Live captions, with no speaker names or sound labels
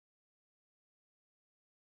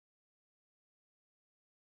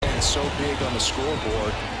so big on the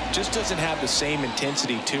scoreboard. Just doesn't have the same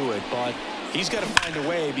intensity to it, but he's got to find a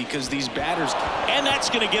way because these batters. And that's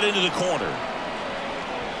going to get into the corner.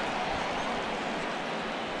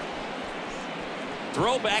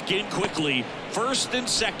 Throw back in quickly. First and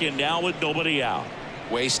second now with nobody out.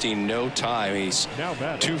 Wasting no time. He's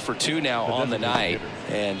 2 for 2 now on the night,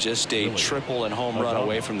 and just a triple and home run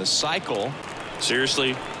away from the cycle.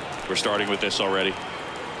 Seriously, we're starting with this already.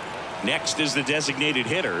 Next is the designated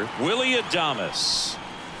hitter, Willy Adames.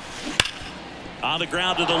 On the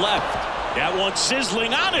ground to the left. That one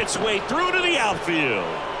sizzling on its way through to the outfield.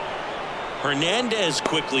 Hernandez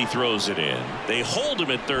quickly throws it in. They hold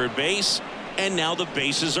him at third base, and now the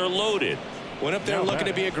bases are loaded. Went up there looking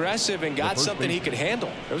to be aggressive and got something he could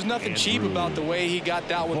handle. There was nothing cheap about the way he got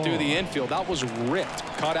that one through the infield. That was ripped,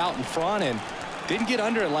 cut out in front, and didn't get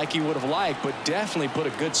under it like he would have liked, but definitely put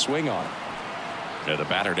a good swing on it. And the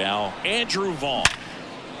batter now, Andrew Vaughn.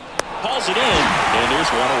 Hauls it in, and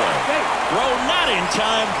there's one away. Throw not in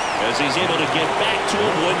time as he's able to get back to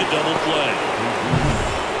avoid the double play.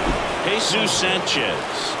 Jesus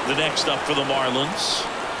Sanchez, the next up for the Marlins.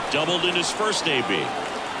 Doubled in his first AB.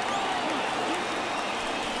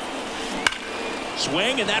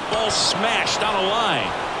 Swing, and that ball smashed on a line.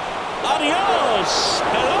 Adios,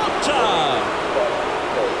 pelota.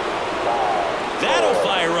 That'll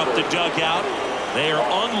fire up the dugout. They are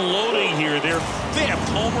unloading here their 5th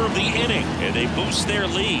homer of the inning, and they boost their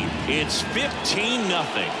lead. It's 15-0.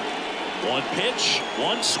 One pitch,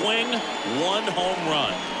 one swing, one home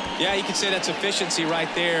run. Yeah, you could say that's efficiency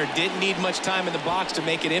right there. Didn't need much time in the box to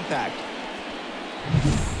make an impact.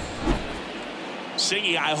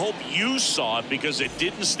 Singy, I hope you saw it because it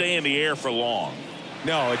didn't stay in the air for long.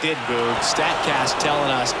 No, it didn't, Boog. StatCast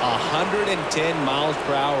telling us 110 miles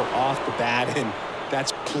per hour off the bat, and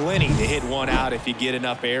that's plenty to hit one out if you get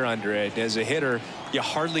enough air under it. As a hitter, you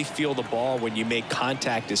hardly feel the ball when you make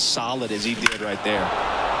contact as solid as he did right there.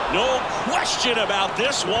 No question about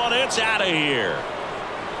this one. It's out of here.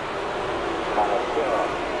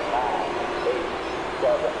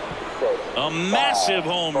 A massive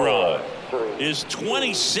home run. His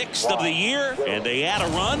 26th of the year, and they add a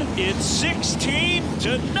run. It's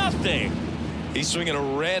 16-0. He's swinging a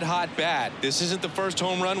red-hot bat. This isn't the first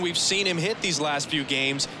home run we've seen him hit these last few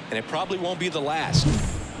games, and it probably won't be the last.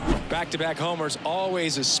 Back-to-back homers,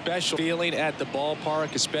 always a special feeling at the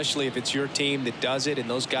ballpark, especially if it's your team that does it and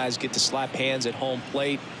those guys get to slap hands at home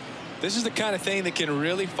plate. This is the kind of thing that can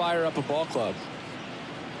really fire up a ball club.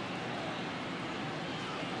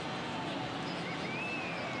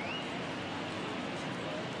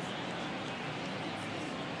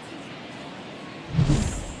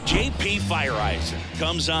 J.P. Fireisen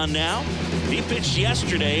comes on now. He pitched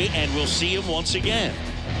yesterday, and we'll see him once again.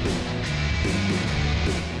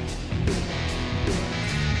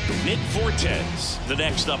 Nick Fortes, the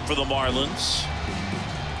next up for the Marlins.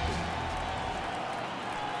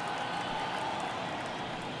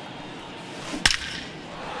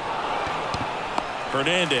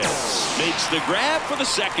 Hernandez makes the grab for the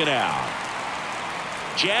second out.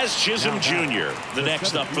 Jazz Chisholm Jr., the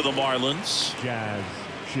next up for the Marlins. Jazz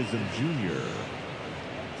Chisholm Jr.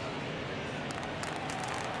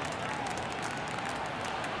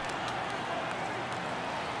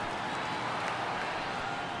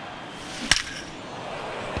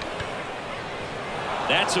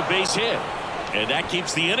 That's a base hit, and that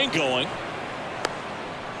keeps the inning going.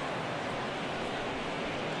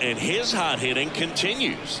 And his hot hitting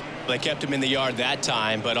continues. They kept him in the yard that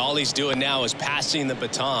time, but all he's doing now is passing the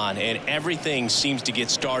baton, and everything seems to get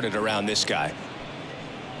started around this guy.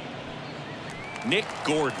 Nick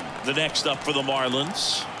Gordon, the next up for the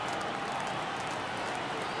Marlins.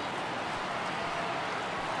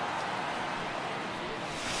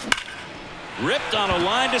 Ripped on a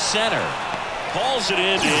line to center. Hauls it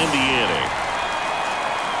in to end the inning.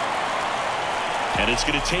 And it's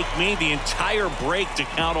going to take me the entire break to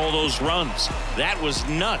count all those runs. That was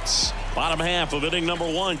nuts. Bottom half of inning number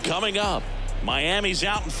 1 coming up. Miami's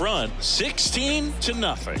out in front,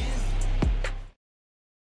 16-0.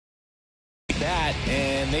 That,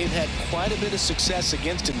 and they've had quite a bit of success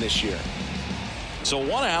against him this year. So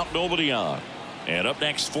 1 out, nobody on. And up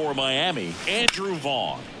next for Miami, Andrew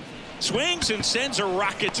Vaughn. Swings and sends a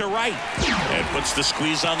rocket to right. And puts the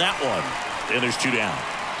squeeze on that one. And there's 2 down.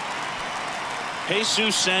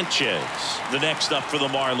 Jesus Sanchez, the next up for the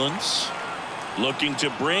Marlins. Looking to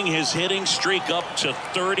bring his hitting streak up to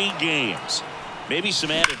 30 games. Maybe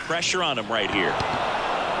some added pressure on him right here.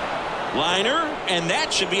 Liner, and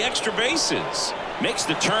that should be extra bases. Makes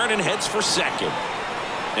the turn and heads for second.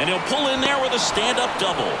 And he'll pull in there with a stand-up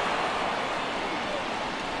double.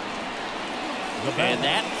 And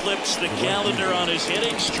that flips the calendar on his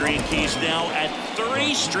hitting streak. He's now at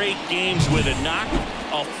 3 straight games with a knock,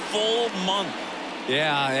 a full month.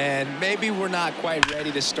 Yeah, and maybe we're not quite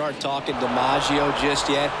ready to start talking DiMaggio just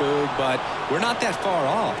yet, Boog, but we're not that far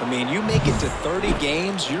off. I mean, you make it to 30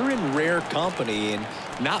 games, you're in rare company, and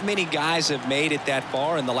not many guys have made it that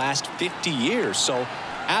far in the last 50 years. So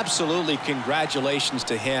absolutely congratulations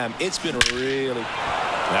to him. It's been really...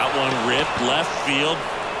 That one ripped left field.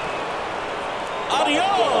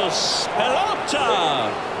 Adios,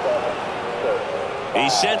 pelota. He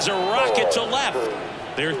sends a rocket to left.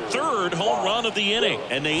 Their 3rd home run of the inning,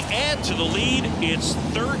 and they add to the lead. It's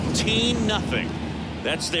 13-0.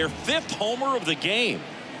 That's their 5th homer of the game.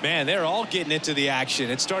 Man, they're all getting into the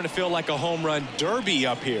action. It's starting to feel like a home run derby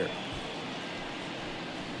up here.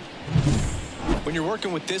 When you're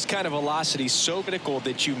working with this kind of velocity, so critical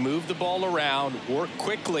that you move the ball around, work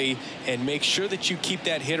quickly, and make sure that you keep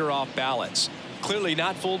that hitter off balance. Clearly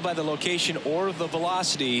not fooled by the location or the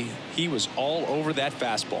velocity. He was all over that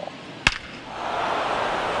fastball.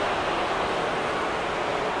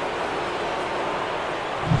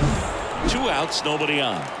 Two outs, nobody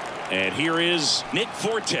on. And here is Nick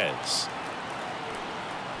Fortes.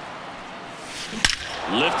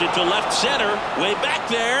 Lifted to left center, way back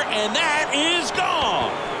there, and that is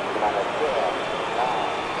gone.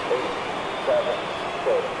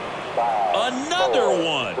 Another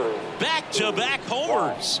one. Back-to-back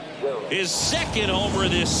homers. His 2nd homer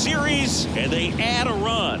this series, and they add a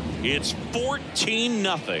run. It's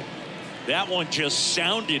 14-0. That one just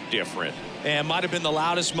sounded different. And might have been the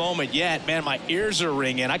loudest moment yet. Man, my ears are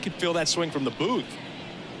ringing. I could feel that swing from the booth.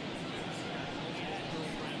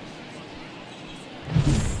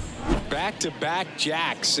 Back-to-back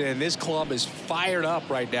jacks, and this club is fired up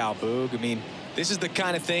right now, Boog. I mean, this is the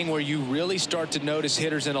kind of thing where you really start to notice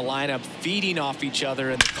hitters in a lineup feeding off each other,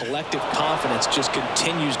 and the collective confidence just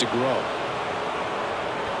continues to grow.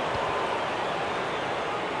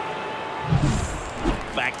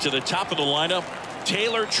 Back to the top of the lineup.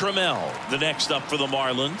 Taylor Trammell, the next up for the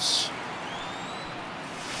Marlins.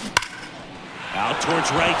 Out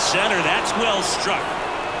towards right center. That's well struck.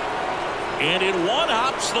 And it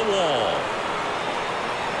one-hops the wall.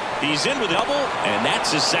 He's in with a double, and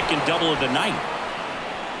that's his 2nd double of the night.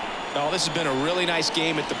 Oh, this has been a really nice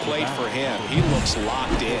game at the plate for him. He looks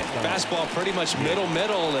locked in. Fastball pretty much middle,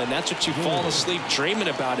 and that's what you fall asleep dreaming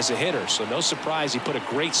about as a hitter. So no surprise he put a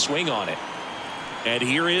great swing on it. And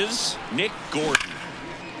here is Nick Gordon.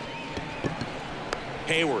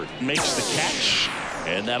 Hayward makes the catch,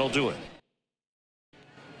 and that'll do it.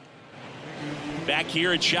 Back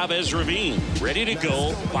here at Chavez Ravine, ready to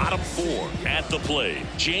go, bottom 4 at the plate.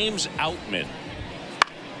 James Outman.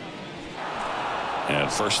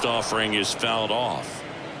 And first offering is fouled off.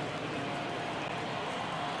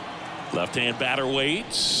 Left-hand batter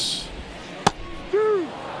waits.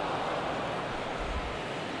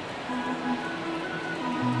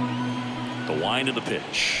 The wind of the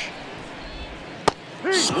pitch.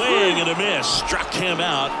 Swing and a miss. Struck him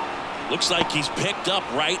out. Looks like he's picked up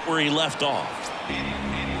right where he left off.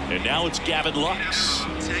 And now it's Gavin Lux.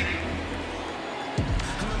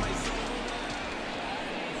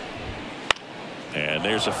 And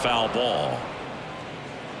there's a foul ball.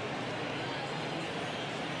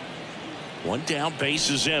 One down, base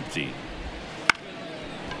is empty.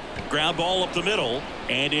 Ground ball up the middle,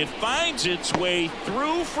 and it finds its way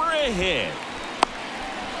through for a hit.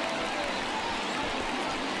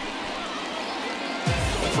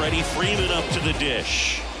 Freddie Freeman up to the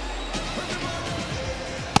dish.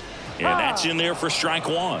 And that's in there for strike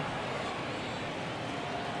 1.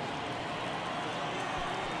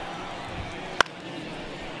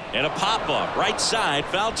 And a pop-up, right side,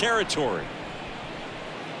 foul territory.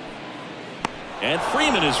 And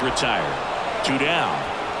Freeman is retired. 2 down.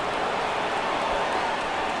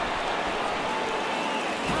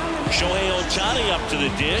 Shohei Ohtani up to the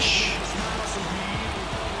dish.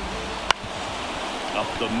 Up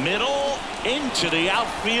the middle, into the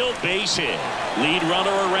outfield, base hit. Lead runner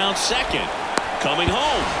around second. Coming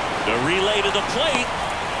home. The relay to the plate.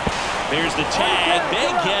 There's the tag. They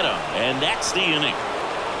get him. And that's the inning.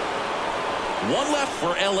 One left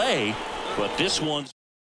for LA, but this one's...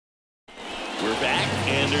 We're back,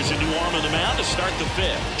 and there's a new arm on the mound to start the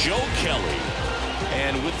 5th. Joe Kelly.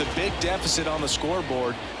 And with the big deficit on the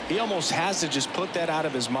scoreboard, he almost has to just put that out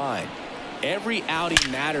of his mind. Every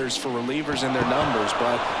outing matters for relievers and their numbers,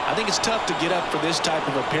 but I think it's tough to get up for this type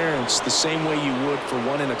of appearance the same way you would for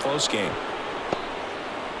one in a close game.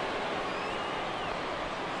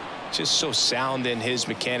 Just so sound in his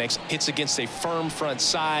mechanics. Hits against a firm front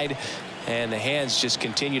side, and the hands just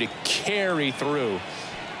continue to carry through.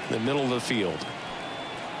 The middle of the field.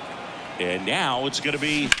 And now it's going to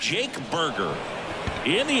be Jake Burger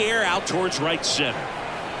in the air out towards right center.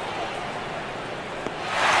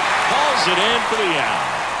 Hauls it in for the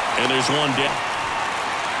out. And there's one down.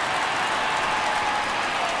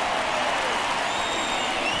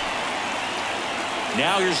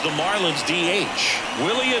 Now here's the Marlins DH,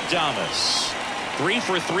 Willy Adames. 3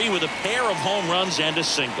 for 3 with a pair of home runs and a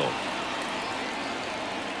single.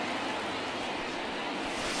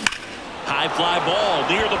 High fly ball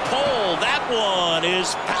near the pole. That one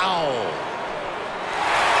is foul.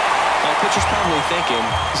 Well, pitcher's probably thinking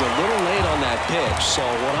he's a little late on that pitch. So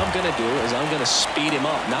what I'm going to do is I'm going to speed him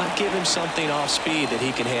up, not give him something off speed that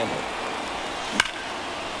he can handle.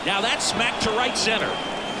 Now that's smacked to right center.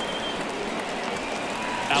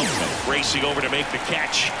 Outfield racing over to make the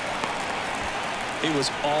catch. He was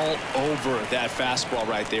all over that fastball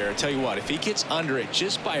right there. I tell you what, if he gets under it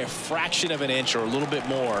just by a fraction of an inch or a little bit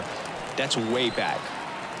more, that's way back.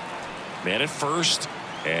 Man at first.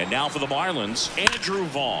 And now for the Marlins, Andrew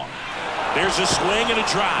Vaughn. There's a swing and a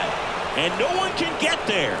drive. And no one can get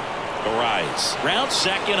there. Arise. Round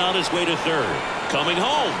second on his way to third. Coming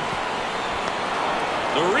home.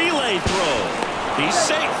 The relay throw. He's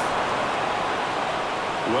safe.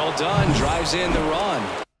 Well done. Drives in the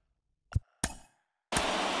run.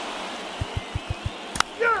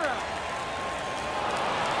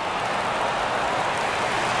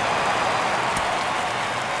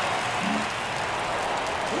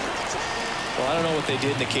 Well, I don't know what they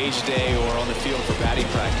did in the cage today or on the field for batting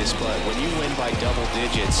practice, but when you win by double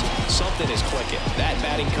digits, something is clicking. That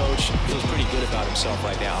batting coach feels pretty good about himself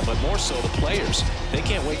right now, but more so the players. They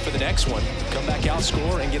can't wait for the next one. Come back out,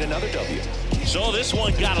 score, and get another W. So this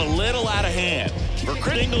one got a little out of hand. For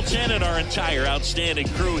Chris Singleton and our entire outstanding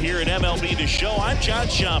crew here at MLB The Show, I'm John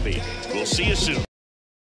Sciambi. We'll see you soon.